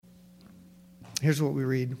Here's what we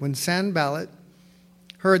read. When Sanballat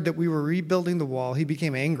heard that we were rebuilding the wall, he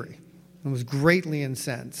became angry and was greatly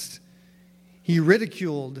incensed. He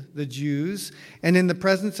ridiculed the Jews, and in the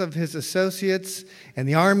presence of his associates and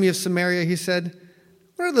the army of Samaria, he said,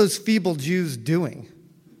 "What are those feeble Jews doing?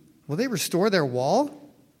 Will they restore their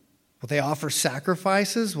wall? Will they offer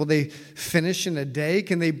sacrifices? Will they finish in a day?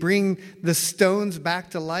 Can they bring the stones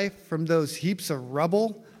back to life from those heaps of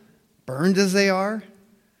rubble, burned as they are?"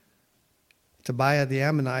 Tobiah the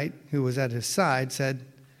Ammonite, who was at his side, said,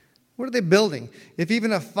 "What are they building? If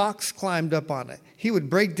even a fox climbed up on it, he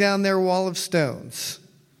would break down their wall of stones."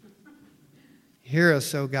 Hear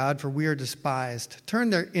us, O God, for we are despised.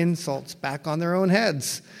 Turn their insults back on their own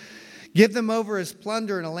heads. Give them over as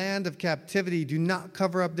plunder in a land of captivity. Do not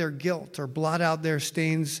cover up their guilt or blot out their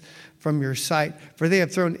stains from your sight, for they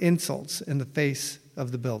have thrown insults in the face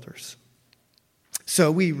of the builders.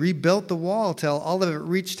 So we rebuilt the wall till all of it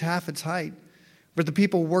reached half its height, for the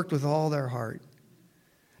people worked with all their heart.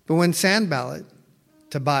 But when Sanballat,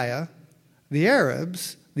 Tobiah, the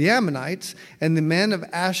Arabs, the Ammonites, and the men of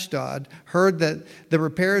Ashdod heard that the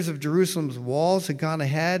repairs of Jerusalem's walls had gone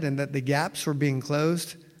ahead and that the gaps were being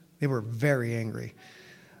closed, they were very angry.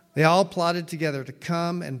 They all plotted together to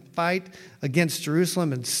come and fight against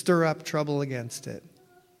Jerusalem and stir up trouble against it.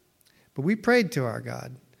 But we prayed to our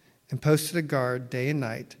God and posted a guard day and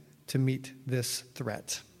night to meet this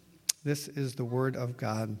threat. This is the word of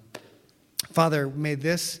God. Father, may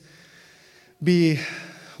this be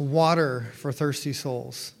water for thirsty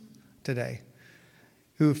souls today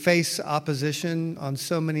who face opposition on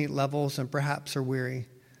so many levels and perhaps are weary.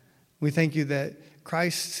 We thank you that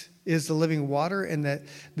Christ is the living water and that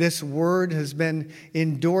this word has been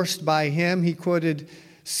endorsed by him. He quoted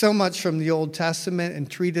so much from the Old Testament and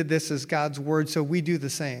treated this as God's word, so we do the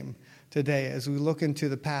same today as we look into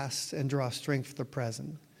the past and draw strength for the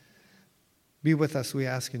present. Be with us, we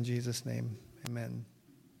ask in Jesus' name. Amen.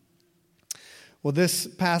 Well, this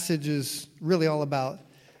passage is really all about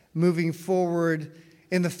moving forward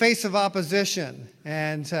in the face of opposition,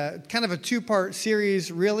 and kind of a two-part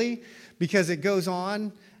series, really, because it goes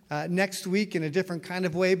on next week in a different kind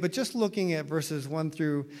of way, but just looking at verses 1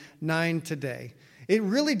 through 9 today. It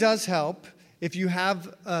really does help if you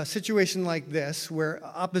have a situation like this where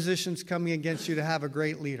opposition's coming against you to have a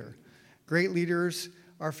great leader. Great leaders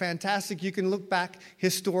are fantastic. You can look back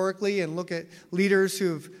historically and look at leaders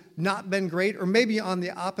who have not been great, or maybe on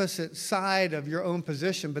the opposite side of your own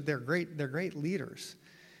position, but they're great leaders.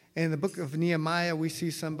 In the book of Nehemiah, we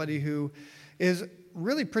see somebody who is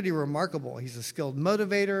really pretty remarkable. He's a skilled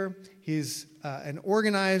motivator, he's an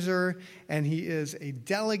organizer, and he is a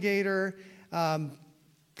delegator.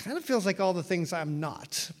 Kind of feels like all the things I'm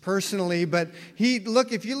not personally, but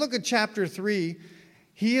if you look at chapter 3,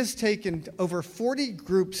 he has taken over 40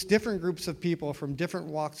 groups, different groups of people from different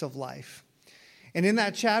walks of life. And in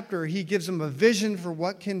that chapter, he gives them a vision for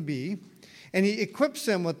what can be, and he equips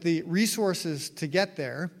them with the resources to get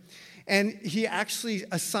there. And he actually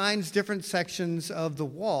assigns different sections of the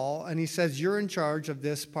wall, and he says, you're in charge of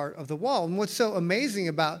this part of the wall. And what's so amazing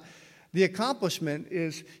about the accomplishment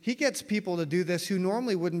is he gets people to do this who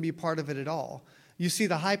normally wouldn't be part of it at all. You see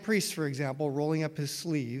the high priest, for example, rolling up his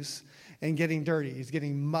sleeves and getting dirty. He's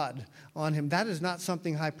getting mud on him. That is not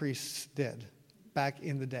something high priests did back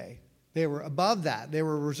in the day. They were above that. They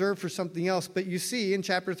were reserved for something else. But you see in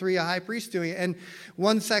chapter 3 a high priest doing it. And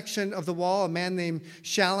one section of the wall, a man named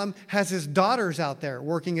Shallum, has his daughters out there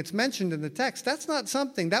working. It's mentioned in the text. That's not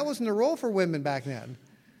something. That wasn't a role for women back then.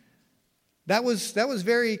 That was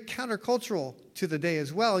very countercultural to the day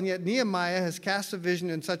as well. And yet Nehemiah has cast a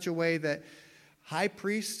vision in such a way that high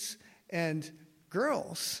priests and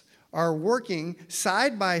girls are working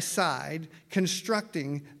side by side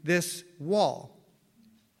constructing this wall.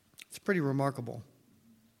 It's pretty remarkable.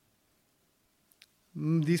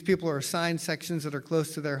 These people are assigned sections that are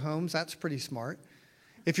close to their homes. That's pretty smart.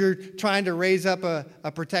 If you're trying to raise up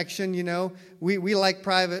a protection, we like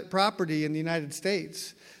private property in the United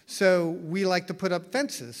States. So we like to put up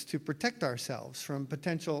fences to protect ourselves from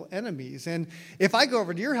potential enemies. And if I go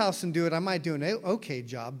over to your house and do it, I might do an okay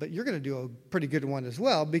job, but you're going to do a pretty good one as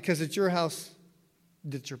well because it's your house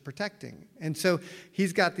that you're protecting. And so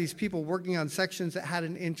he's got these people working on sections that had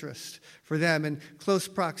an interest for them in close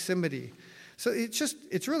proximity. So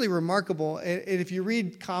it's really remarkable. And if you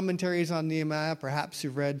read commentaries on Nehemiah, perhaps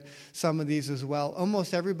you've read some of these as well,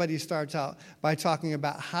 almost everybody starts out by talking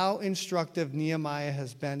about how instructive Nehemiah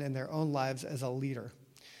has been in their own lives as a leader,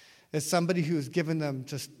 as somebody who has given them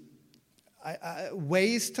just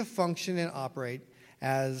ways to function and operate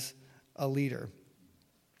as a leader.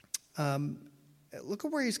 look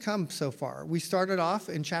at where he's come so far. We started off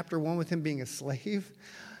in chapter 1 with him being a slave,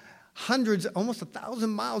 hundreds, almost 1,000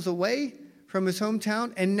 miles away from his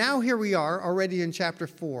hometown. And now here we are already in chapter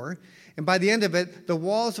 4. And by the end of it, the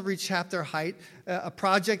walls have reached half their height, a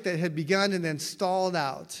project that had begun and then stalled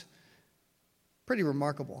out. Pretty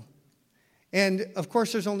remarkable. And of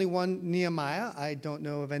course, there's only one Nehemiah. I don't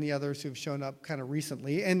know of any others who've shown up kind of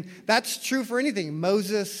recently. And that's true for anything.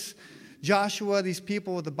 Moses, Joshua, these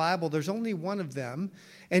people with the Bible, there's only one of them.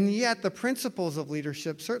 And yet the principles of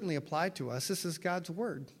leadership certainly apply to us. This is God's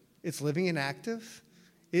word. It's living and active.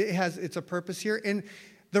 It's a purpose here. And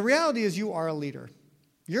the reality is you are a leader.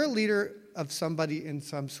 You're a leader of somebody in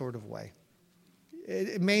some sort of way.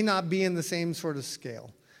 It may not be in the same sort of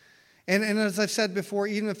scale. And as I've said before,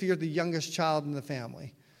 even if you're the youngest child in the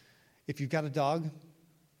family, if you've got a dog,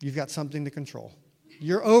 you've got something to control.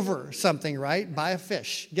 You're over something, right? Buy a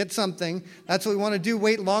fish. Get something. That's what we want to do.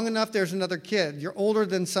 Wait long enough, there's another kid. You're older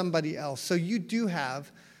than somebody else. So you do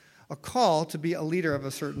have a call to be a leader of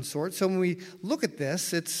a certain sort. So when we look at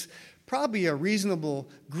this, it's probably a reasonable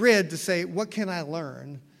grid to say, what can I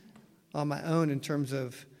learn on my own in terms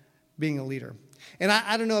of being a leader? And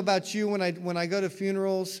I don't know about you, when I go to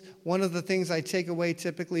funerals, one of the things I take away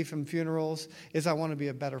typically from funerals is I want to be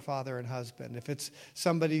a better father and husband. If it's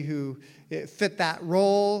somebody who fit that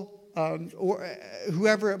role, or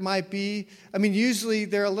whoever it might be, I mean, usually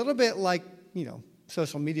they're a little bit like,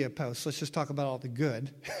 social media posts. Let's just talk about all the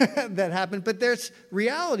good that happened. But there's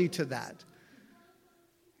reality to that.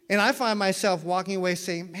 And I find myself walking away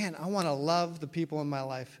saying, man, I want to love the people in my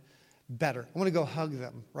life better. I want to go hug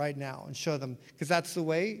them right now and show them, because that's the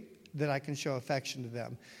way that I can show affection to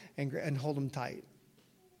them and hold them tight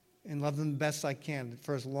and love them the best I can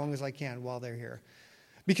for as long as I can while they're here.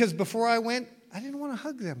 Because before I went, I didn't want to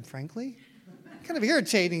hug them, frankly. Kind of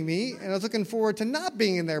irritating me, and I was looking forward to not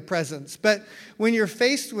being in their presence. But when you're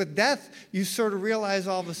faced with death, you sort of realize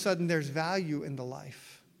all of a sudden there's value in the life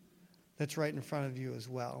that's right in front of you as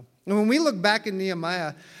well. And when we look back in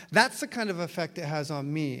Nehemiah, that's the kind of effect it has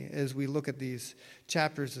on me as we look at these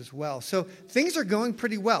chapters as well. So things are going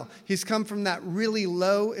pretty well. He's come from that really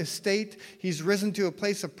low estate. He's risen to a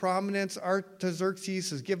place of prominence.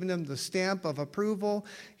 Artaxerxes has given him the stamp of approval.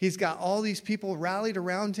 He's got all these people rallied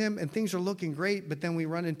around him, and things are looking great. But then we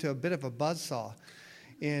run into a bit of a buzzsaw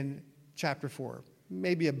in chapter 4.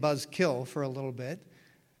 Maybe a buzzkill for a little bit.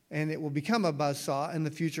 And it will become a buzzsaw in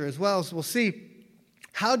the future as well. So we'll see,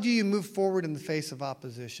 how do you move forward in the face of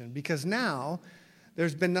opposition? Because now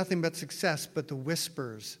there's been nothing but success, but the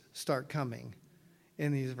whispers start coming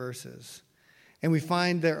in these verses. And we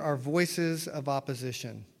find there are voices of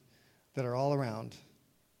opposition that are all around.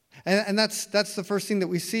 And that's the first thing that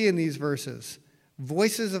we see in these verses.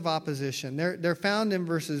 Voices of opposition. They're found in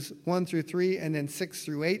verses 1 through 3 and then 6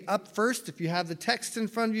 through 8. Up first, if you have the text in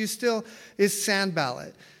front of you still, is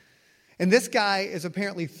Sanballat. And this guy is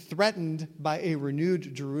apparently threatened by a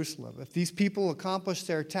renewed Jerusalem. If these people accomplish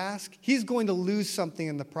their task, he's going to lose something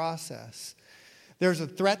in the process. There's a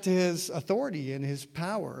threat to his authority and his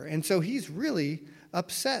power. And so he's really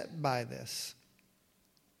upset by this.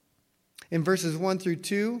 In verses 1 through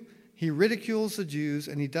 2, he ridicules the Jews,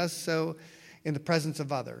 and he does so in the presence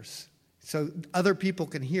of others, so other people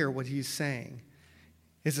can hear what he's saying.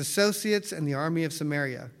 His associates and the army of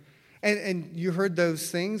Samaria. And you heard those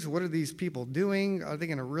things. What are these people doing? Are they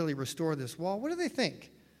going to really restore this wall? What do they think?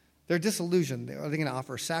 They're disillusioned. Are they going to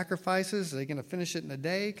offer sacrifices? Are they going to finish it in a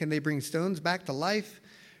day? Can they bring stones back to life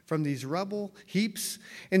from these rubble heaps?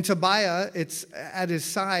 And Tobiah, it's at his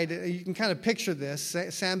side. You can kind of picture this.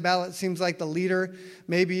 Sanballat seems like the leader.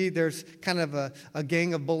 Maybe there's kind of a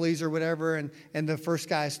gang of bullies or whatever, and the first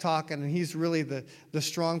guy's talking, and he's really the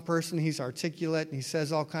strong person. He's articulate, and he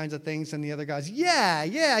says all kinds of things, and the other guy's, yeah.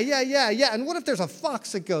 And what if there's a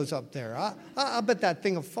fox that goes up there? I bet that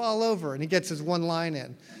thing will fall over, and he gets his one line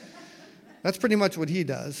in. That's pretty much what he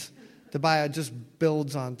does. Tobiah just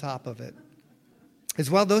builds on top of it. As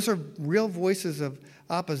well, those are real voices of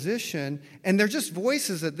opposition, and they're just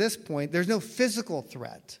voices at this point. There's no physical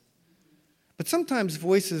threat. But sometimes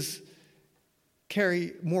voices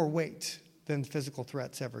carry more weight than physical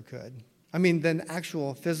threats ever could. I mean, than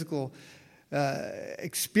actual physical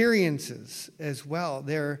experiences as well.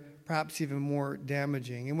 They're perhaps even more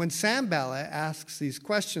damaging. And when Sanballat asks these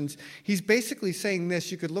questions, he's basically saying this.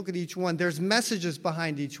 You could look at each one. There's messages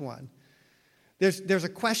behind each one. There's a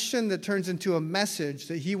question that turns into a message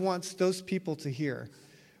that he wants those people to hear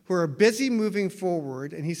who are busy moving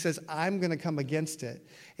forward, and he says, I'm going to come against it,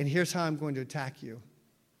 and here's how I'm going to attack you.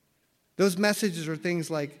 Those messages are things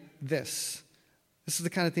like this. This is the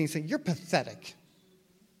kind of thing he's saying, you're pathetic.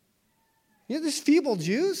 You're these feeble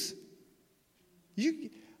Jews. You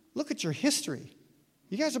look at your history.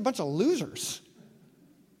 You guys are a bunch of losers.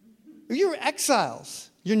 You're exiles.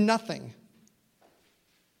 You're nothing.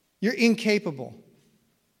 You're incapable.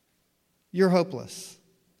 You're hopeless.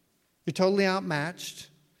 You're totally outmatched.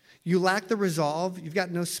 You lack the resolve. You've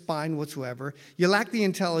got no spine whatsoever. You lack the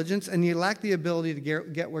intelligence, and you lack the ability to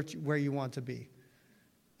get where you want to be.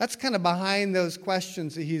 That's kind of behind those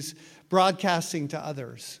questions that he's broadcasting to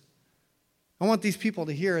others. I want these people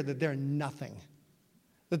to hear that they're nothing.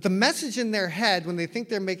 That the message in their head when they think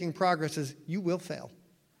they're making progress is, you will fail.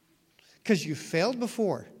 Because you failed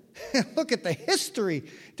before. Look at the history.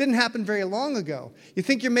 It didn't happen very long ago. You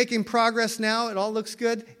think you're making progress now, it all looks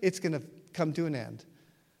good, it's going to come to an end.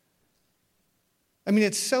 I mean,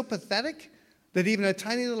 it's so pathetic that even a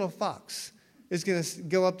tiny little fox is going to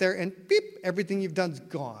go up there and beep, everything you've done's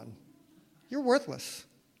gone. You're worthless.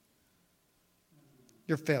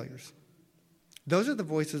 You're failures. Those are the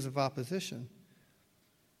voices of opposition.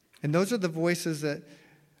 And those are the voices that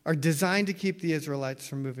are designed to keep the Israelites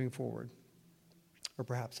from moving forward. Or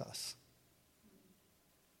perhaps us.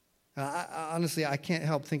 Honestly, I can't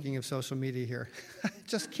help thinking of social media here. I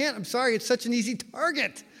just can't. I'm sorry. It's such an easy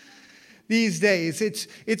target these days.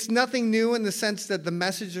 It's nothing new in the sense that the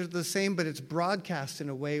messages are the same, but it's broadcast in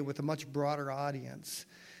a way with a much broader audience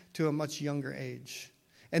to a much younger age.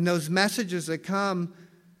 And those messages that come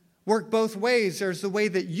work both ways. There's the way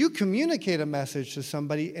that you communicate a message to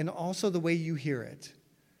somebody and also the way you hear it.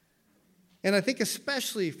 And I think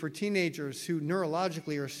especially for teenagers who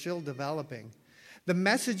neurologically are still developing, the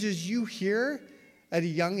messages you hear at a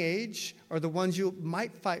young age are the ones you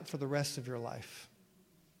might fight for the rest of your life.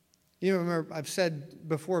 You remember, I've said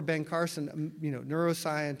before, Ben Carson,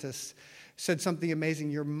 neuroscientist, said something amazing.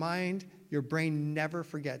 Your mind, your brain never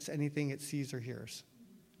forgets anything it sees or hears.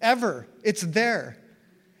 Ever. It's there.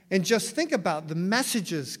 And just think about the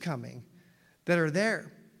messages coming that are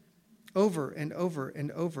there over and over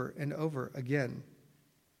and over and over again.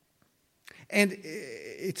 And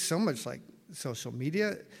it's so much like social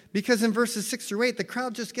media, because in verses 6 through 8, the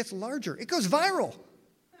crowd just gets larger. It goes viral.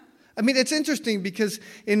 I mean, it's interesting because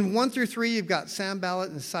in 1 through 3, you've got Sanballat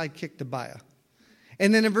and his sidekick Tobiah.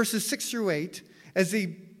 And then in verses 6 through 8, as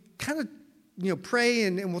they kind of pray,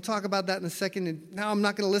 and we'll talk about that in a second. And now I'm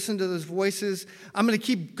not going to listen to those voices. I'm going to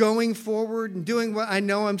keep going forward and doing what I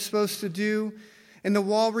know I'm supposed to do. And the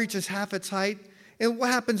wall reaches half its height. And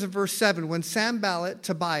what happens in verse 7? When Sanballat,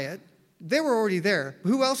 Tobiah, they were already there.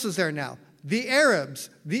 Who else is there now? The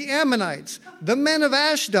Arabs, the Ammonites, the men of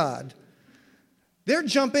Ashdod. They're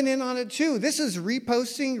jumping in on it too. This is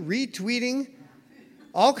reposting, retweeting,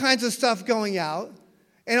 all kinds of stuff going out.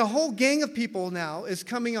 And a whole gang of people now is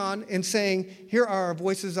coming on and saying, here are our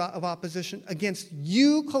voices of opposition against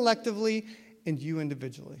you collectively and you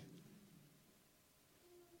individually.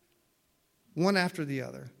 One after the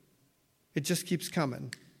other. It just keeps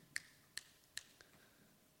coming.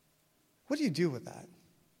 What do you do with that?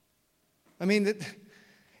 I mean,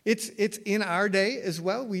 it's in our day as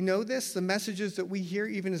well. We know this. The messages that we hear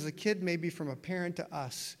even as a kid, maybe from a parent to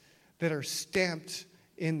us, that are stamped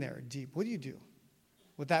in there deep. What do you do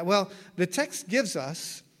with that? Well, the text gives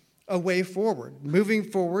us a way forward, moving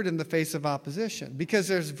forward in the face of opposition, because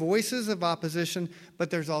there's voices of opposition, but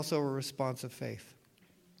there's also a response of faith.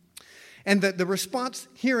 And the response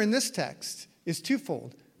here in this text is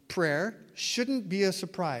twofold. Prayer shouldn't be a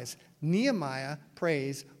surprise. Nehemiah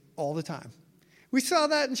prays all the time. We saw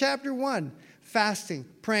that in chapter 1. Fasting,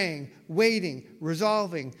 praying, waiting,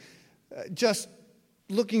 resolving, just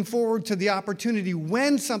looking forward to the opportunity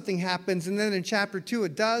when something happens. And then in chapter 2,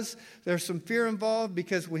 it does. There's some fear involved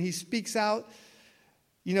because when he speaks out,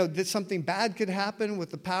 that something bad could happen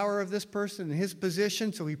with the power of this person and his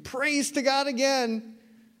position. So he prays to God again.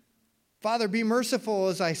 Father, be merciful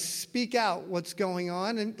as I speak out what's going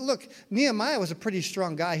on. And look, Nehemiah was a pretty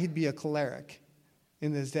strong guy. He'd be a choleric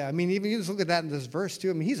in this day. I mean, even you just look at that in this verse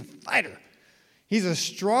too. I mean, he's a fighter. He's a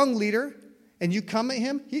strong leader. And you come at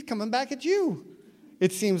him, he's coming back at you.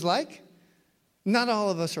 It seems like. Not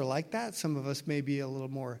all of us are like that. Some of us may be a little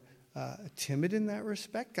more timid in that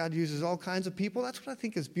respect. God uses all kinds of people. That's what I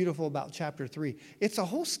think is beautiful about chapter 3. It's a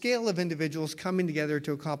whole scale of individuals coming together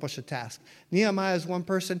to accomplish a task. Nehemiah is one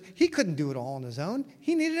person. He couldn't do it all on his own.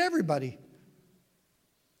 He needed everybody.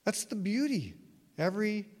 That's the beauty.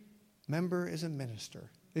 Every member is a minister.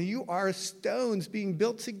 You are stones being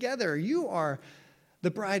built together. You are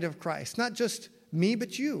the bride of Christ, not just me,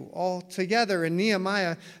 but you, all together. And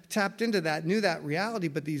Nehemiah tapped into that, knew that reality,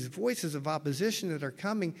 but these voices of opposition that are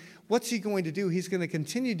coming, what's he going to do? He's going to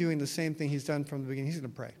continue doing the same thing he's done from the beginning. He's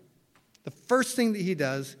going to pray. The first thing that he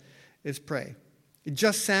does is pray.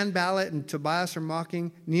 Just Sanballat and Tobias are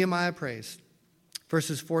mocking. Nehemiah prays.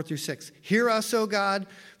 Verses 4 through 6. Hear us, O God,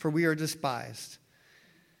 for we are despised.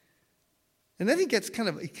 And then he gets a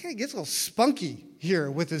little spunky here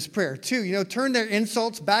with his prayer too. Turn their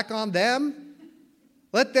insults back on them.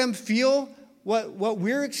 Let them feel what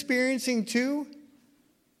we're experiencing too.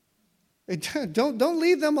 Don't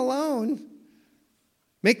leave them alone.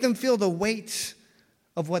 Make them feel the weight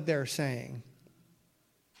of what they're saying.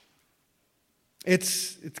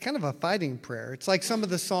 It's kind of a fighting prayer. It's like some of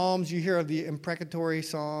the Psalms, you hear of the imprecatory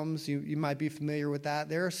Psalms. You might be familiar with that.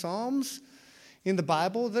 There are Psalms in the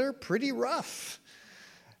Bible that are pretty rough.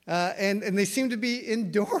 And they seem to be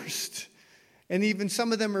endorsed. And even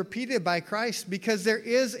some of them repeated by Christ, because there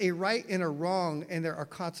is a right and a wrong, and there are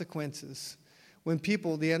consequences when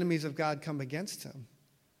people, the enemies of God, come against him.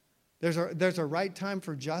 There's a right time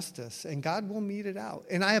for justice, and God will mete it out.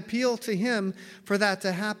 And I appeal to him for that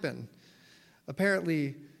to happen.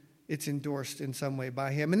 Apparently, it's endorsed in some way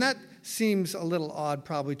by him. And that seems a little odd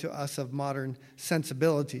probably to us of modern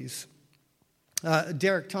sensibilities.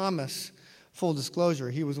 Derek Thomas, full disclosure,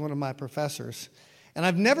 he was one of my professors. And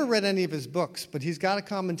I've never read any of his books, but he's got a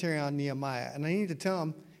commentary on Nehemiah. And I need to tell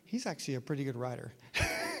him, he's actually a pretty good writer.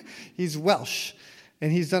 He's Welsh,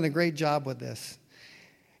 and he's done a great job with this.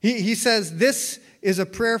 He says, this is a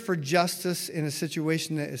prayer for justice in a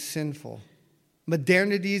situation that is sinful.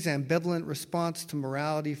 Modernity's ambivalent response to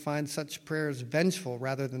morality finds such prayers vengeful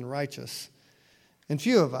rather than righteous. And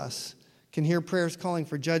few of us can hear prayers calling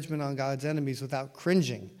for judgment on God's enemies without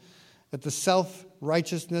cringing at the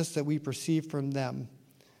self-righteousness that we perceive from them.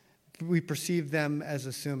 We perceive them as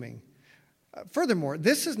assuming. Furthermore,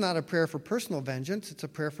 this is not a prayer for personal vengeance. It's a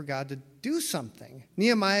prayer for God to do something.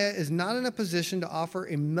 Nehemiah is not in a position to offer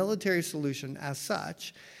a military solution as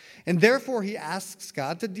such, and therefore he asks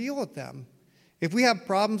God to deal with them. If we have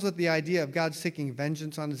problems with the idea of God taking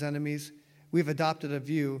vengeance on his enemies, we've adopted a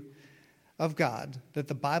view of God that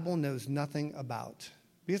the Bible knows nothing about.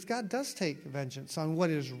 Because God does take vengeance on what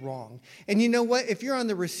is wrong. And you know what? If you're on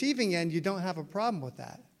the receiving end, you don't have a problem with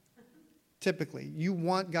that. Typically, you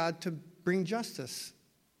want God to bring justice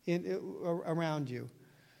around you.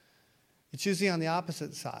 It's usually on the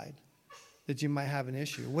opposite side that you might have an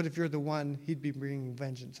issue. What if you're the one he'd be bringing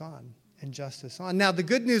vengeance on and justice on? Now, the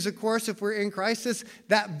good news, of course, if we're in Christ, is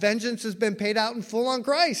that vengeance has been paid out in full on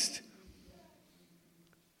Christ.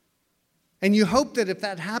 And you hope that if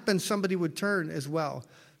that happens, somebody would turn as well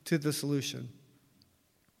to the solution.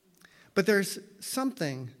 But there's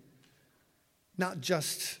something, not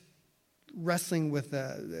just wrestling with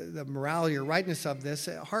the morality or rightness of this.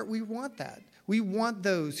 At heart, we want that. We want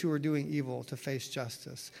those who are doing evil to face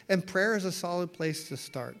justice. And prayer is a solid place to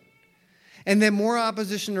start. And then more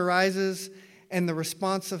opposition arises, and the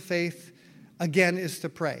response of faith, again, is to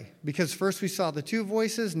pray. Because first we saw the two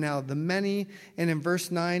voices, now the many. And in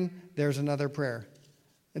verse 9, there's another prayer.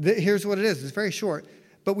 Here's what it is. It's very short.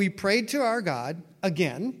 But we prayed to our God,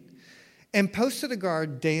 again, and posted a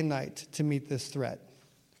guard day and night to meet this threat.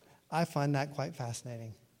 I find that quite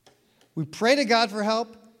fascinating. We pray to God for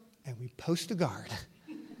help, and we post a guard.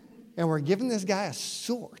 And we're giving this guy a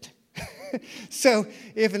sword. So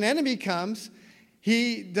if an enemy comes,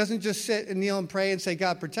 he doesn't just sit and kneel and pray and say,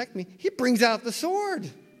 God, protect me. He brings out the sword.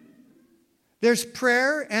 There's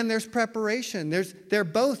prayer and there's preparation. They're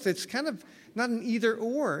both. It's kind of not an either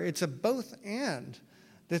or. It's a both and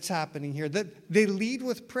that's happening here. That they lead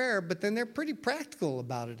with prayer, but then they're pretty practical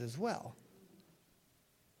about it as well.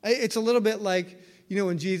 It's a little bit like,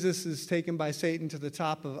 when Jesus is taken by Satan to the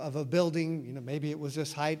top of a building, maybe it was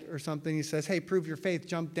this height or something. He says, hey, prove your faith,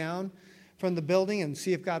 jump down from the building and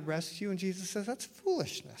see if God rests you. And Jesus says, that's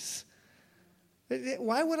foolishness.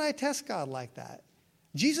 Why would I test God like that?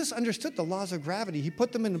 Jesus understood the laws of gravity. He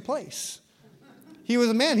put them into place. He was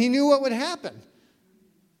a man. He knew what would happen.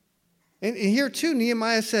 And here too,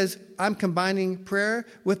 Nehemiah says, I'm combining prayer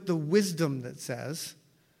with the wisdom that says,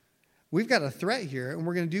 we've got a threat here, and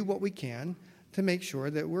we're going to do what we can to make sure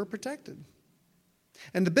that we're protected.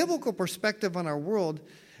 And the biblical perspective on our world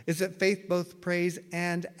is that faith both prays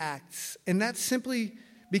and acts. And that's simply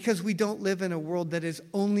because we don't live in a world that is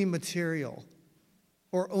only material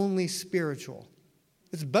or only spiritual.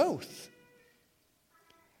 It's both.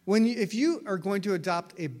 If you are going to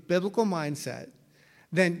adopt a biblical mindset,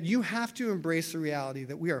 then you have to embrace the reality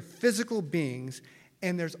that we are physical beings,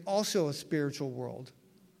 and there's also a spiritual world.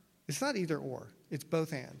 It's not either or. It's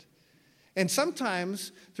both and. And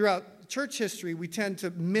sometimes throughout church history, we tend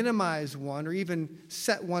to minimize one or even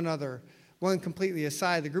set one completely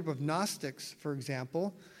aside. The group of Gnostics, for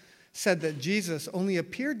example, said that Jesus only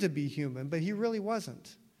appeared to be human, but he really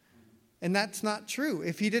wasn't. And that's not true.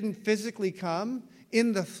 If he didn't physically come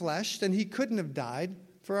in the flesh, then he couldn't have died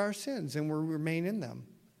for our sins and will remain in them.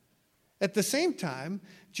 At the same time,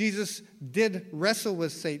 Jesus did wrestle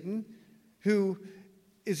with Satan, who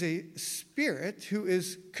is a spirit who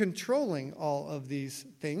is controlling all of these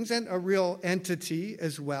things, and a real entity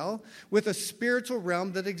as well, with a spiritual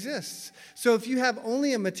realm that exists. So if you have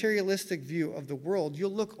only a materialistic view of the world,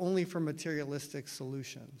 you'll look only for materialistic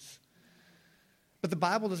solutions. But the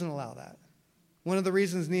Bible doesn't allow that. One of the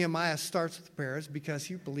reasons Nehemiah starts with prayer is because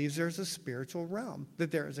he believes there's a spiritual realm,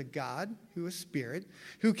 that there is a God who is spirit,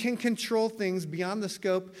 who can control things beyond the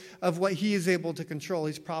scope of what he is able to control.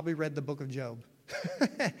 He's probably read the book of Job,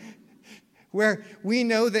 where we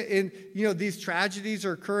know that these tragedies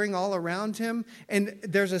are occurring all around him, and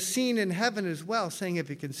there's a scene in heaven as well saying, "If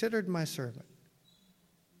you considered my servant,"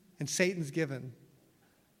 and Satan's given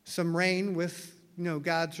some reign with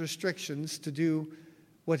God's restrictions to do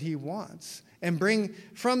what he wants and bring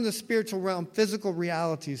from the spiritual realm physical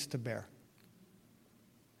realities to bear.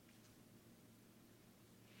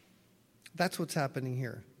 That's what's happening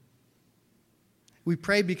here. We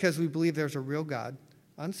pray because we believe there's a real God,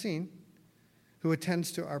 unseen, who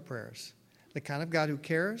attends to our prayers. The kind of God who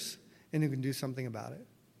cares and who can do something about it.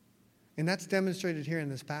 And that's demonstrated here in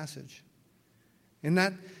this passage. And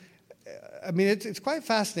it's quite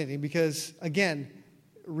fascinating because, again,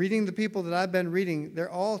 reading the people that I've been reading, they're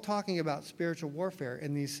all talking about spiritual warfare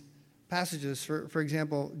in these passages. For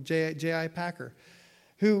example, J.I. Packer,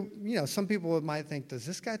 who, some people might think, does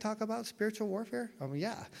this guy talk about spiritual warfare? Oh,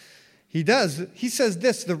 yeah, he does. He says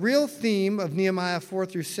this: the real theme of Nehemiah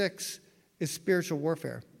 4-6 is spiritual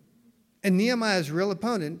warfare. And Nehemiah's real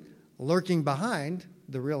opponent, lurking behind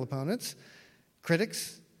the real opponents,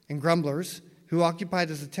 critics and grumblers who occupied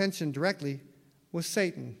his attention directly, was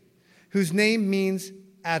Satan, whose name means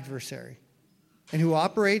adversary, and who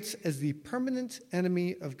operates as the permanent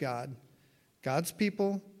enemy of God, God's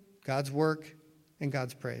people, God's work, and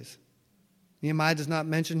God's praise. Nehemiah does not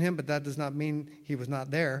mention him, but that does not mean he was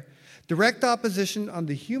not there. Direct opposition on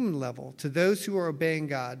the human level to those who are obeying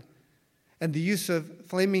God, and the use of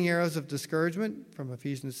flaming arrows of discouragement from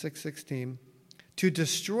Ephesians 6:16 to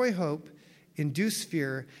destroy hope, induce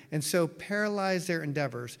fear, and so paralyze their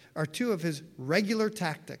endeavors are two of his regular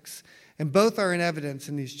tactics. And both are in evidence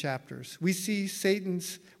in these chapters. When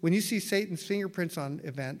you see Satan's fingerprints on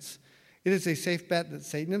events, it is a safe bet that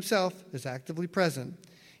Satan himself is actively present,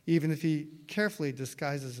 even if he carefully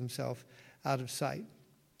disguises himself out of sight.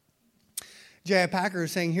 J.I. Packer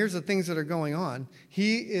is saying, here's the things that are going on.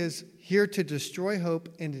 He is here to destroy hope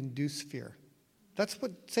and induce fear. That's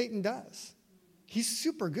what Satan does. He's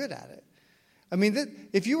super good at it.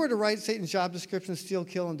 If you were to write Satan's job description, steal,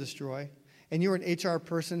 kill, and destroy, and you were an HR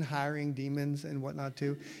person hiring demons and whatnot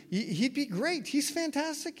too, he'd be great. He's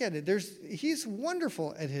fantastic at it. He's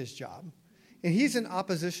wonderful at his job. And he's in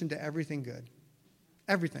opposition to everything good.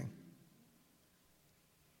 Everything.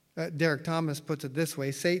 Derek Thomas puts it this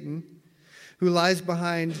way: Satan, who lies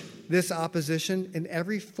behind this opposition and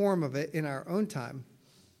every form of it in our own time,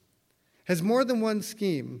 has more than one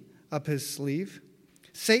scheme up his sleeve.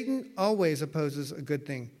 Satan always opposes a good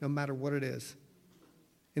thing, no matter what it is.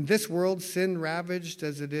 In this world, sin ravaged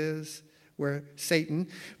as it is, where Satan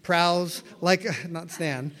prowls like a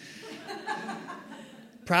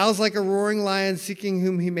roaring lion seeking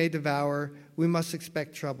whom he may devour, we must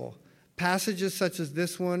expect trouble. Passages such as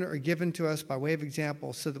this one are given to us by way of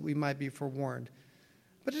example so that we might be forewarned.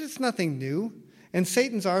 But it's nothing new. And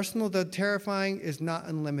Satan's arsenal, though terrifying, is not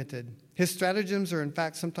unlimited. His stratagems are, in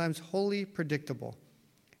fact, sometimes wholly predictable.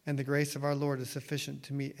 And the grace of our Lord is sufficient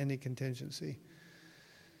to meet any contingency.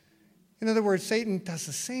 In other words, Satan does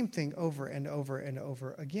the same thing over and over and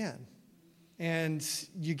over again. And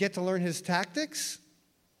you get to learn his tactics,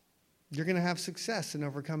 you're going to have success in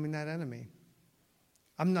overcoming that enemy.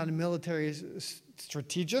 I'm not a military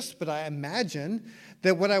strategist, but I imagine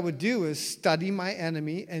that what I would do is study my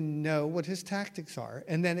enemy and know what his tactics are,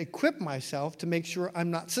 and then equip myself to make sure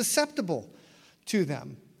I'm not susceptible to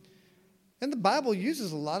them. And the Bible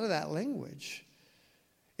uses a lot of that language.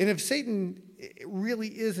 And if Satan really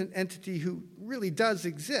is an entity who really does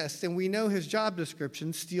exist, and we know his job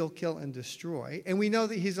description, steal, kill, and destroy, and we know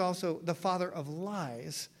that he's also the father of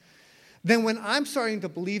lies, then when I'm starting to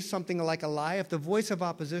believe something like a lie, if the voice of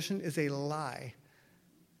opposition is a lie,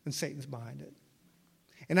 then Satan's behind it.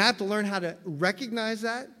 And I have to learn how to recognize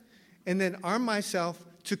that and then arm myself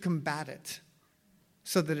to combat it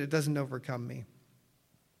so that it doesn't overcome me.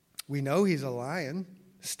 We know he's a lion.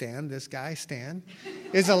 Stan, this guy, Stan,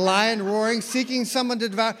 is a lion roaring, seeking someone to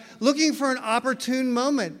devour, looking for an opportune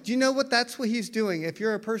moment. Do you know that's what he's doing? If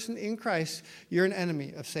you're a person in Christ, you're an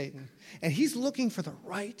enemy of Satan. And he's looking for the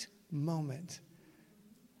right moment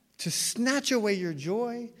to snatch away your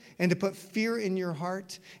joy and to put fear in your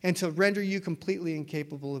heart and to render you completely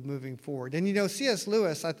incapable of moving forward. And C.S.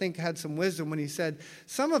 Lewis, I think, had some wisdom when he said,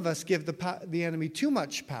 some of us give the enemy too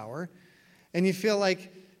much power, and you feel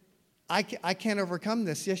like, I can't overcome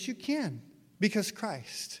this. Yes, you can, because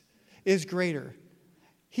Christ is greater.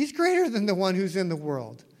 He's greater than the one who's in the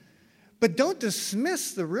world. But don't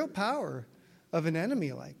dismiss the real power of an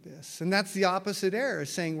enemy like this. And that's the opposite error,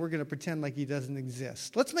 saying we're going to pretend like he doesn't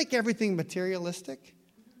exist. Let's make everything materialistic.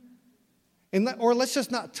 Or let's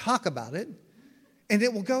just not talk about it, and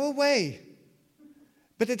it will go away.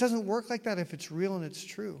 But it doesn't work like that if it's real and it's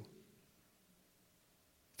true.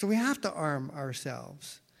 So we have to arm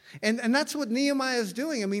ourselves. And that's what Nehemiah is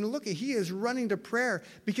doing. I mean, look, he is running to prayer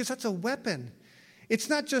because that's a weapon. It's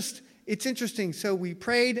not just, it's interesting. So we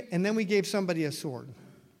prayed, and then we gave somebody a sword.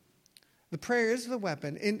 The prayer is the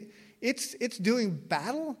weapon, and it's doing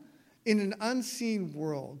battle in an unseen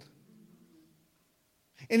world.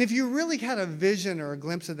 And if you really had a vision or a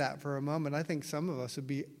glimpse of that for a moment, I think some of us would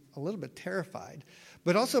be a little bit terrified,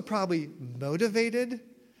 but also probably motivated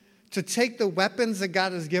to take the weapons that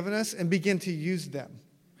God has given us and begin to use them,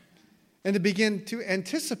 and to begin to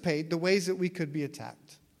anticipate the ways that we could be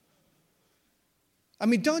attacked. I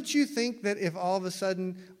mean, don't you think that if all of a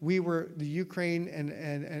sudden we were the Ukraine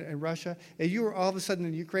and Russia, and you were all of a sudden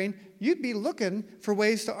in Ukraine, you'd be looking for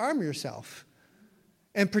ways to arm yourself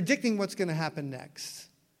and predicting what's going to happen next.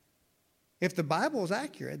 If the Bible is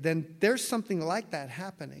accurate, then there's something like that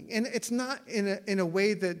happening. And it's not in a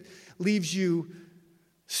way that leaves you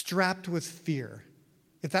strapped with fear.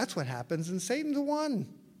 If that's what happens, then Satan's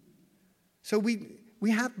won. So we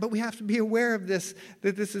have to be aware of this,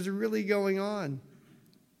 that this is really going on.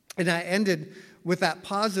 And I ended with that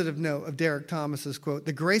positive note of Derek Thomas's quote,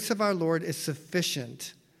 "The grace of our Lord is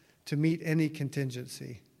sufficient to meet any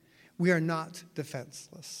contingency. We are not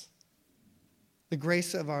defenseless. The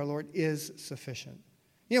grace of our Lord is sufficient."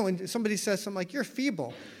 When somebody says something like, "You're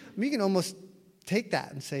feeble," I mean, you can almost take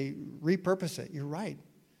that and say, repurpose it. You're right.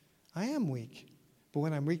 I am weak. But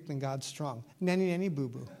when I'm weak, then God's strong. Nanny,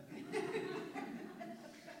 boo-boo.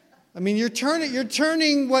 I mean, you're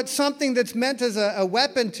turning something that's meant as a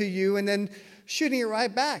weapon to you and then shooting it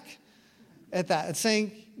right back at that and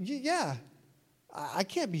saying, yeah, I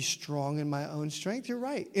can't be strong in my own strength. You're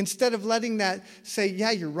right. Instead of letting that say,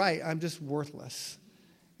 yeah, you're right. I'm just worthless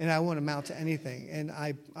and I won't amount to anything. And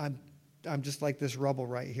I'm just like this rubble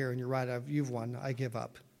right here. And you're right. You've won. I give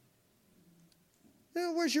up.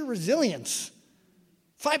 Where's your resilience?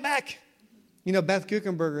 Fight back. Beth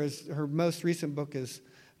Guckenberger, her most recent book is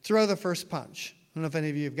Throw the First Punch. I don't know if any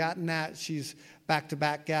of you have gotten that. She's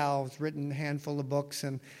back-to-back gal. Has written a handful of books.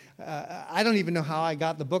 And I don't even know how I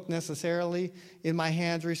got the book necessarily in my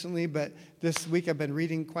hands recently, but this week I've been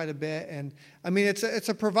reading quite a bit. And I mean, it's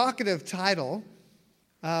a provocative title,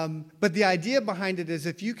 but the idea behind it is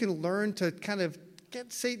if you can learn to kind of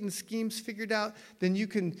get Satan's schemes figured out, then you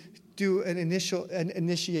can do an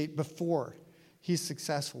initiate before he's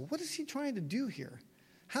successful. What is he trying to do here?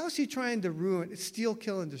 How is he trying to ruin, steal,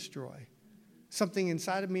 kill, and destroy something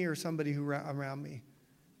inside of me or somebody around me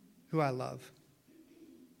who I love?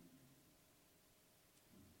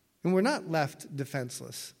 And we're not left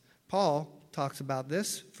defenseless. Paul talks about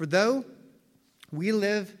this. For though we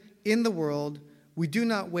live in the world, we do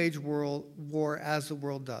not wage war as the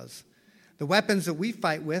world does. The weapons that we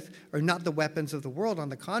fight with are not the weapons of the world. On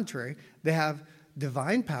the contrary, they have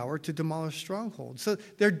divine power to demolish strongholds. So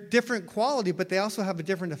they're different quality, but they also have a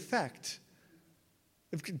different effect.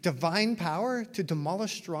 Divine power to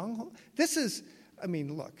demolish strongholds. This is a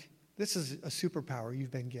superpower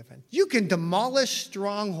you've been given. You can demolish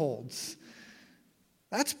strongholds.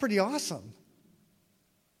 That's pretty awesome.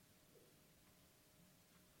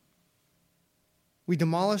 We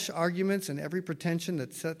demolish arguments and every pretension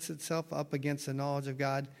that sets itself up against the knowledge of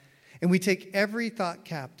God, and we take every thought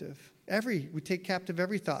captive. We take captive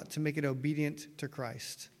every thought to make it obedient to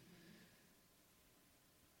Christ.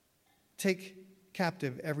 Take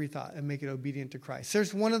captive every thought and make it obedient to Christ.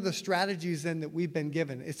 There's one of the strategies then that we've been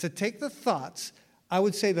given. It's to take the thoughts, I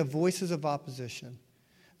would say the voices of opposition,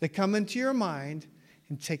 that come into your mind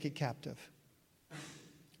and take it captive. I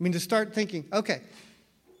mean, to start thinking, okay,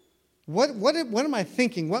 what am I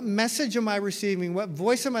thinking? What message am I receiving? What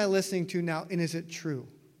voice am I listening to now? And is it true?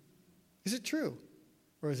 Is it true?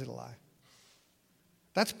 Or is it a lie?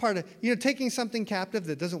 That's part of, taking something captive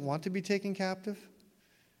that doesn't want to be taken captive.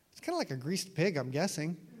 It's kind of like a greased pig, I'm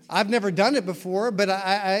guessing. I've never done it before, but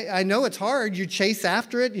I know it's hard. You chase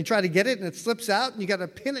after it, you try to get it, and it slips out, and you got to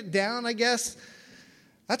pin it down, I guess.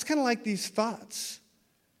 That's kind of like these thoughts.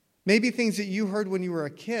 Maybe things that you heard when you were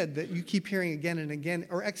a kid that you keep hearing again and again,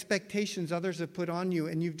 or expectations others have put on you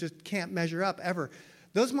and you just can't measure up ever.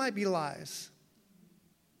 Those might be lies,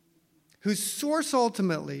 whose source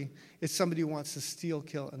ultimately is somebody who wants to steal,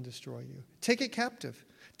 kill, and destroy you. Take it captive.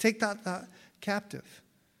 Take that thought captive.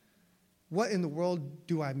 What in the world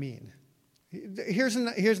do I mean? Here's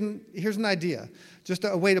an idea, just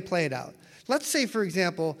a way to play it out. Let's say, for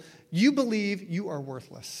example, you believe you are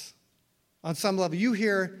worthless. On some level, you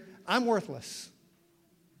hear, I'm worthless.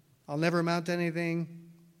 I'll never amount to anything.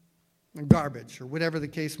 I'm garbage, or whatever the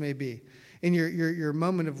case may be. In your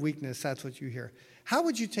moment of weakness, that's what you hear. How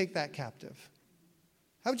would you take that captive?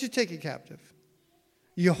 How would you take it captive?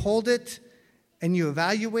 You hold it, and you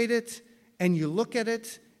evaluate it, and you look at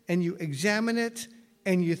it, and you examine it,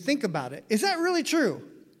 and you think about it. Is that really true?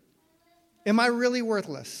 Am I really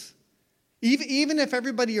worthless? Even if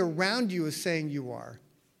everybody around you is saying you are.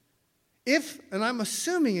 And I'm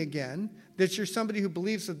assuming again that you're somebody who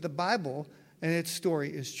believes that the Bible and its story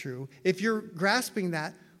is true. If you're grasping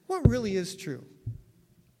that, what really is true?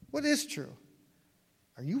 What is true?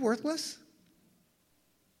 Are you worthless?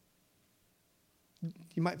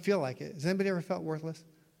 You might feel like it. Has anybody ever felt worthless?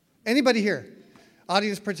 Anybody here?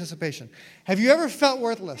 Audience participation. Have you ever felt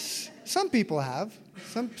worthless? Some people have.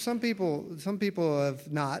 Some people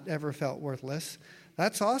have not ever felt worthless.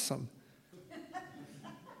 That's awesome.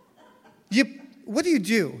 What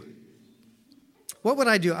do? What would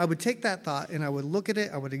I do? I would take that thought and I would look at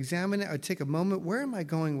it. I would examine it. I would take a moment. Where am I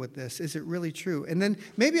going with this? Is it really true? And then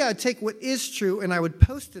maybe I would take what is true and I would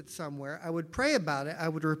post it somewhere. I would pray about it. I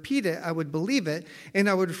would repeat it. I would believe it. And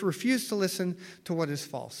I would refuse to listen to what is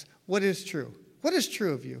false. What is true? What is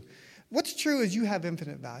true of you? What's true is you have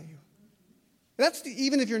infinite value.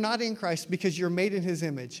 Even if you're not in Christ, because you're made in his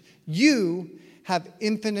image. You have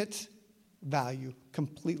infinite value,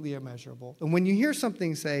 completely immeasurable. And when you hear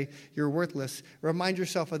something say you're worthless, remind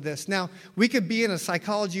yourself of this. Now, we could be in a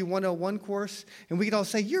Psychology 101 course, and we could all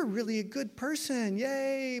say, you're really a good person.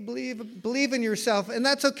 Yay, believe in yourself. And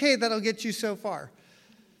that's okay. That'll get you so far.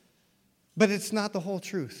 But it's not the whole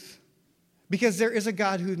truth. Because there is a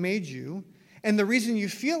God who made you, and the reason you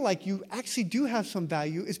feel like you actually do have some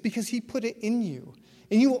value is because he put it in you.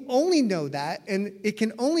 And you will only know that, and it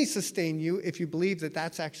can only sustain you if you believe that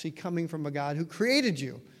that's actually coming from a God who created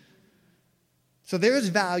you. So there is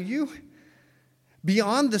value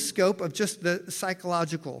beyond the scope of just the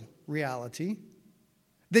psychological reality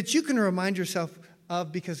that you can remind yourself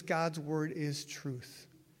of because God's word is truth.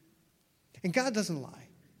 And God doesn't lie.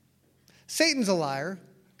 Satan's a liar.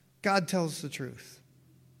 God tells the truth.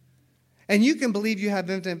 And you can believe you have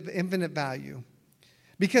infinite value.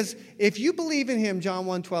 Because if you believe in him, John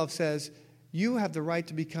 1:12 says, you have the right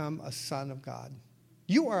to become a son of God.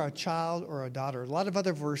 You are a child or a daughter. A lot of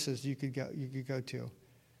other verses you could go to.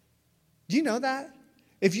 Do you know that?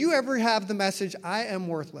 If you ever have the message, I am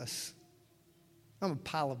worthless, I'm a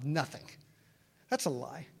pile of nothing, that's a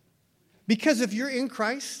lie. Because if you're in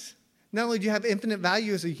Christ, not only do you have infinite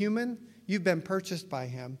value as a human, you've been purchased by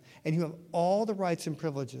him, and you have all the rights and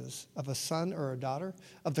privileges of a son or a daughter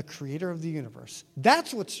of the creator of the universe.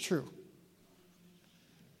 That's what's true.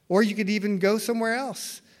 Or you could even go somewhere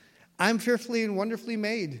else. I'm fearfully and wonderfully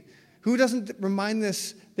made. Who doesn't remind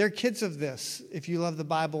their kids of this if you love the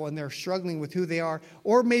Bible and they're struggling with who they are?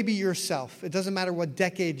 Or maybe yourself. It doesn't matter what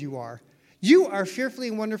decade you are. You are fearfully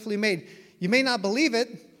and wonderfully made. You may not believe it.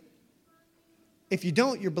 If you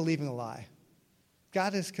don't, you're believing a lie.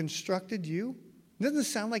 God has constructed you. Doesn't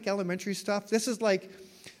this sound like elementary stuff? This is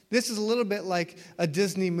a little bit like a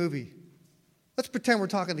Disney movie. Let's pretend we're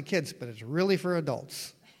talking to kids, but it's really for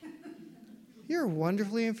adults. You're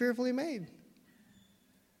wonderfully and fearfully made.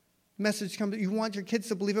 Message comes, you want your kids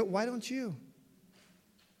to believe it, why don't you?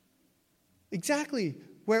 Exactly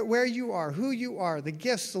where you are, who you are, the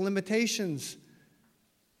gifts, the limitations.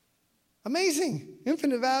 Amazing,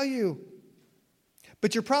 infinite value.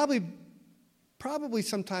 But you're probably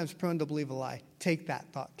sometimes prone to believe a lie. Take that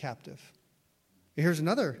thought captive. Here's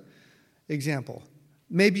another example.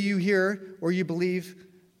 Maybe you hear or you believe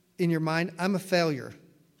in your mind, I'm a failure.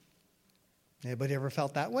 Anybody ever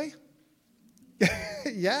felt that way?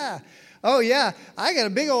 Yeah. Oh, yeah. I got a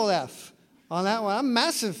big old F on that one. I'm a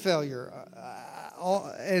massive failure.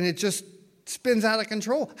 And it just spins out of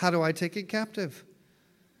control. How do I take it captive?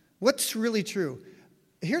 What's really true?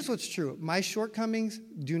 Here's what's true. My shortcomings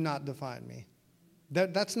do not define me.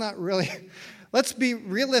 That's not really. Let's be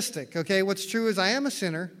realistic, okay? What's true is I am a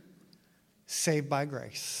sinner, saved by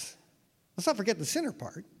grace. Let's not forget the sinner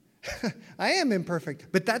part. I am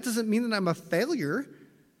imperfect, but that doesn't mean that I'm a failure.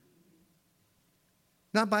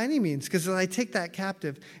 Not by any means, because as I take that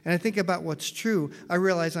captive and I think about what's true, I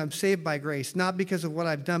realize I'm saved by grace, not because of what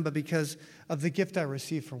I've done, but because of the gift I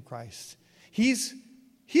received from Christ. He's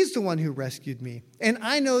the one who rescued me. And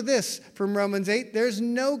I know this from Romans 8, there's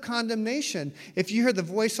no condemnation. If you hear the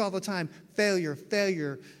voice all the time, failure,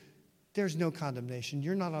 failure, there's no condemnation.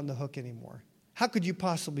 You're not on the hook anymore. How could you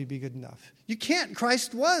possibly be good enough? You can't.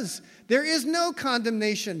 Christ was. There is no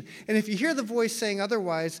condemnation. And if you hear the voice saying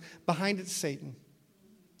otherwise, behind it's Satan.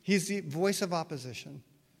 He's the voice of opposition.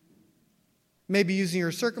 Maybe using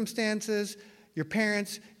your circumstances, your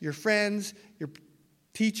parents, your friends, your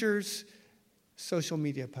teachers, social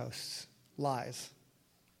media posts, lies.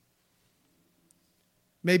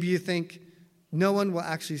 Maybe you think, no one will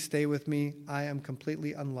actually stay with me. I am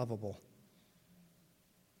completely unlovable.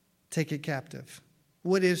 Take it captive.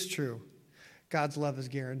 What is true? God's love is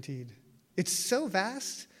guaranteed. It's so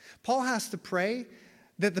vast. Paul has to pray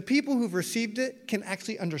that the people who've received it can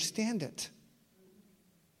actually understand it.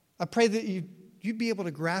 I pray that you'd be able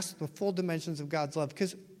to grasp the full dimensions of God's love,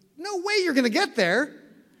 because no way you're going to get there.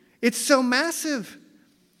 It's so massive.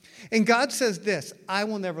 And God says this, I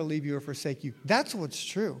will never leave you or forsake you. That's what's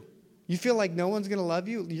true. You feel like no one's going to love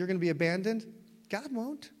you, you're going to be abandoned? God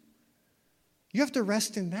won't. You have to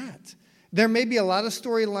rest in that. There may be a lot of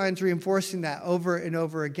storylines reinforcing that over and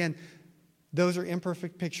over again. Those are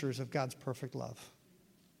imperfect pictures of God's perfect love.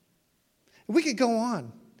 We could go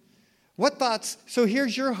on. What thoughts? So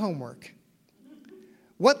here's your homework.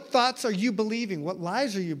 What thoughts are you believing? What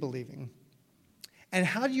lies are you believing? And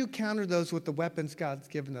how do you counter those with the weapons God's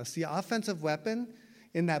given us? The offensive weapon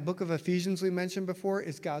in that book of Ephesians we mentioned before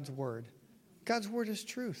is God's word. God's word is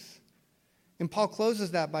truth. And Paul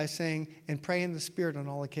closes that by saying, and pray in the Spirit on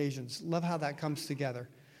all occasions. Love how that comes together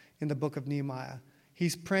in the book of Nehemiah.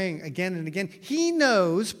 He's praying again and again. He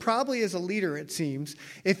knows, probably as a leader it seems,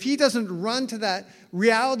 if he doesn't run to that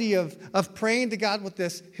reality of praying to God with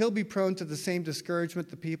this, he'll be prone to the same discouragement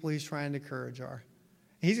the people he's trying to encourage are.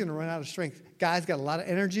 He's going to run out of strength. Guy's got a lot of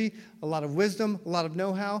energy, a lot of wisdom, a lot of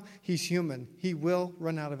know-how. He's human. He will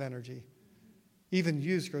run out of energy. Even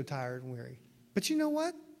youths grow tired and weary. But you know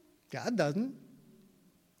what? God doesn't.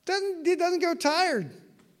 He doesn't grow tired.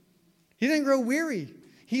 He doesn't grow weary.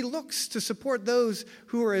 He looks to support those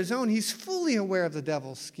who are his own. He's fully aware of the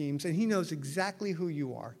devil's schemes, and he knows exactly who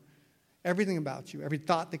you are. Everything about you, every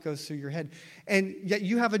thought that goes through your head. And yet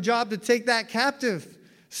you have a job to take that captive.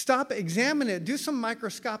 Stop, examine it. Do some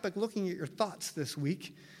microscopic looking at your thoughts this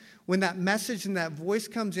week. When that message and that voice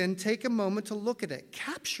comes in, take a moment to look at it.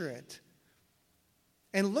 Capture it.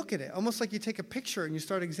 And look at it. Almost like you take a picture and you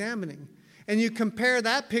start examining. And you compare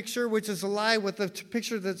that picture, which is a lie, with the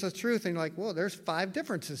picture that's a truth. And you're like, whoa, there's 5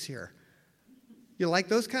 differences here. You like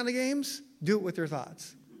those kind of games? Do it with your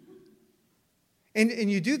thoughts.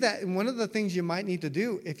 And you do that, and one of the things you might need to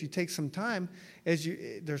do if you take some time is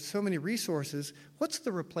there's so many resources. What's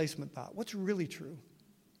the replacement thought? What's really true?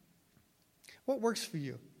 What works for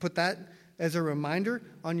you? Put that as a reminder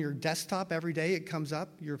on your desktop every day. It comes up.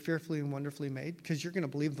 You're fearfully and wonderfully made, because you're going to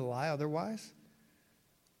believe the lie otherwise.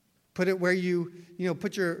 Put it where you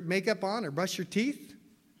put your makeup on or brush your teeth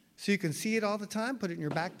so you can see it all the time. Put it in your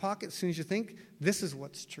back pocket as soon as you think, this is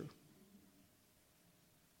what's true.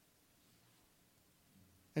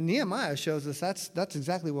 And Nehemiah shows us that's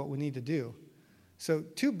exactly what we need to do. So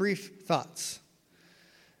 2 brief thoughts.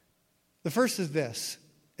 The first is this,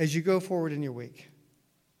 as you go forward in your week,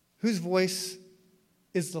 whose voice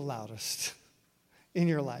is the loudest in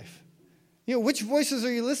your life? Which voices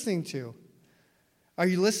are you listening to? Are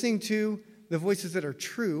you listening to the voices that are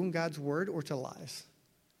true in God's word, or to lies?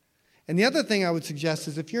 And the other thing I would suggest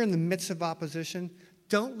is, if you're in the midst of opposition,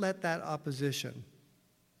 don't let that opposition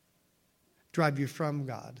drive you from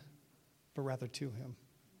God, but rather to him.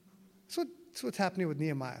 That's what's happening with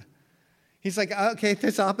Nehemiah. He's like, okay,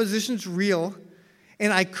 this opposition's real,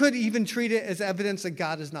 and I could even treat it as evidence that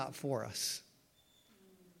God is not for us.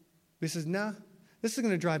 He says, no, this is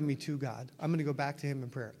going to drive me to God. I'm going to go back to him in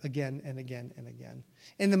prayer again and again and again.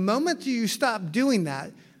 And the moment you stop doing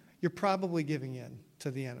that, you're probably giving in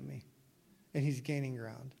to the enemy, and he's gaining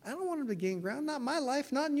ground. I don't want him to gain ground, not in my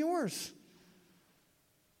life, not in yours.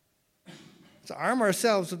 To arm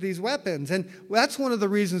ourselves with these weapons. And that's one of the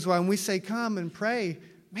reasons why when we say come and pray,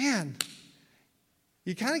 man,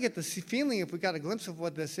 you kind of get the feeling, if we got a glimpse of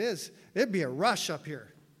what this is, there'd be a rush up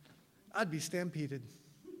here. I'd be stampeded.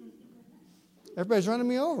 Everybody's running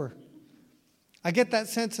me over. I get that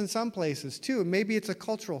sense in some places too. Maybe it's a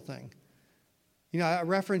cultural thing. I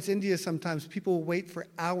reference India sometimes. People will wait for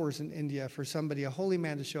hours in India for somebody, a holy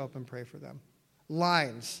man, to show up and pray for them.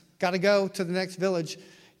 Lines. Got to go to the next village.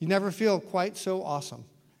 You never feel quite so awesome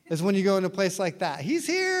is when you go in a place like that. He's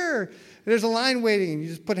here. There's a line waiting, and you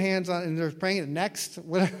just put hands on it, and they're praying next,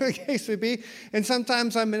 whatever the case may be. And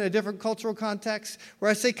sometimes I'm in a different cultural context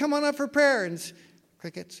where I say, come on up for prayer. And it's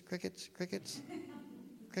crickets, crickets, crickets,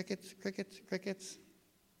 crickets, crickets, crickets.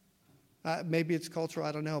 Maybe it's cultural,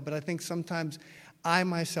 I don't know. But I think sometimes I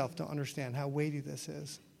myself don't understand how weighty this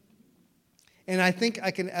is. And I think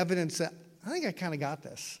I can evidence that I think I kind of got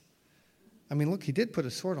this. I mean, look, he did put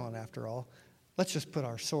a sword on after all. Let's just put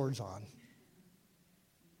our swords on.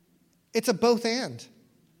 It's a both and.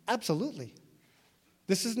 Absolutely.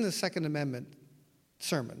 This isn't a Second Amendment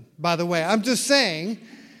sermon, by the way. I'm just saying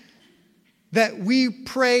that we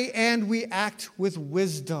pray and we act with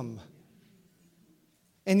wisdom.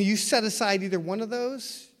 And you set aside either one of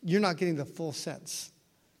those, you're not getting the full sense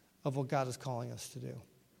of what God is calling us to do.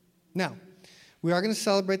 Now, we are going to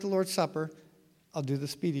celebrate the Lord's Supper. I'll do the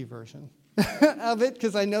speedy version of it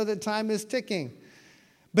because I know that time is ticking.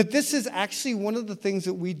 But this is actually one of the things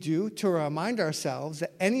that we do to remind ourselves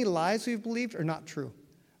that any lies we've believed are not true.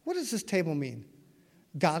 What does this table mean?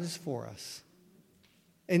 God is for us.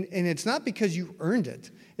 And it's not because you earned it.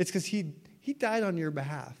 It's because he died on your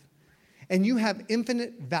behalf. And you have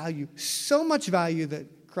infinite value, so much value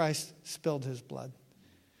that Christ spilled his blood.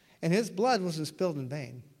 And his blood wasn't spilled in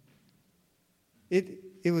vain.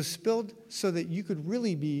 It was spilled so that you could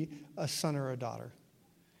really be a son or a daughter.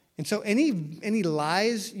 And so any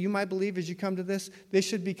lies you might believe as you come to this, they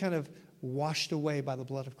should be kind of washed away by the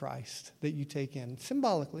blood of Christ that you take in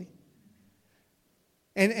symbolically.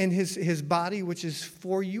 And his body, which is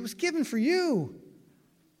for you, was given for you.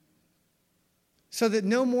 So that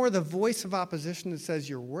no more the voice of opposition that says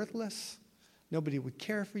you're worthless, nobody would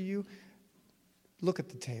care for you. Look at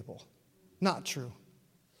the table. Not true.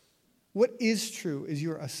 What is true is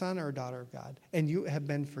you're a son or a daughter of God, and you have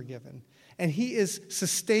been forgiven. And he is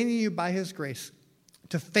sustaining you by his grace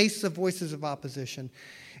to face the voices of opposition.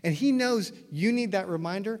 And he knows you need that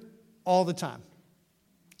reminder all the time.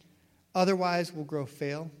 Otherwise, we'll grow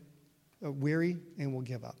weary, and we'll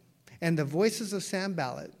give up. And the voices of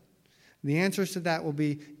Sanballat, the answers to that will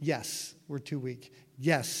be, yes, we're too weak.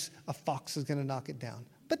 Yes, a fox is going to knock it down.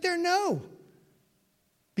 But they're no.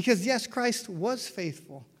 Because yes, Christ was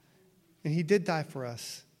faithful. And he did die for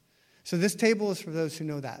us. So this table is for those who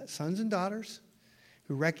know that. Sons and daughters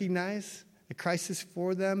who recognize that Christ is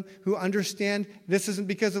for them, who understand this isn't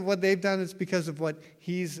because of what they've done, it's because of what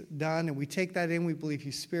he's done. And we take that in, we believe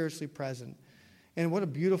he's spiritually present. And what a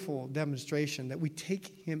beautiful demonstration that we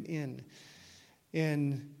take him in.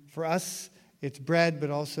 And for us, it's bread,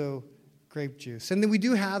 but also grape juice. And then we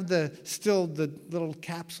do have the little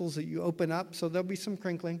capsules that you open up, so there'll be some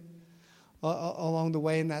crinkling along the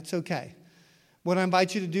way, and that's okay. What I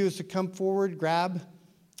invite you to do is to come forward, grab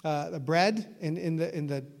the bread in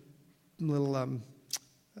the little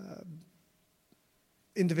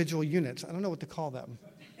individual units. I don't know what to call them.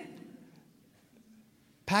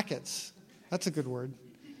 Packets. That's a good word.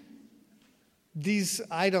 These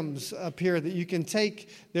items up here that you can take.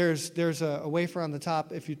 There's a wafer on the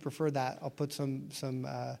top if you'd prefer that. I'll put some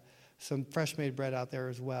fresh made bread out there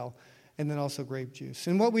as well. And then also grape juice.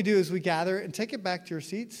 And what we do is we gather and take it back to your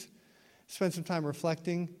seats, spend some time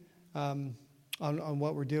reflecting on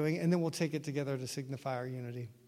what we're doing, and then we'll take it together to signify our unity.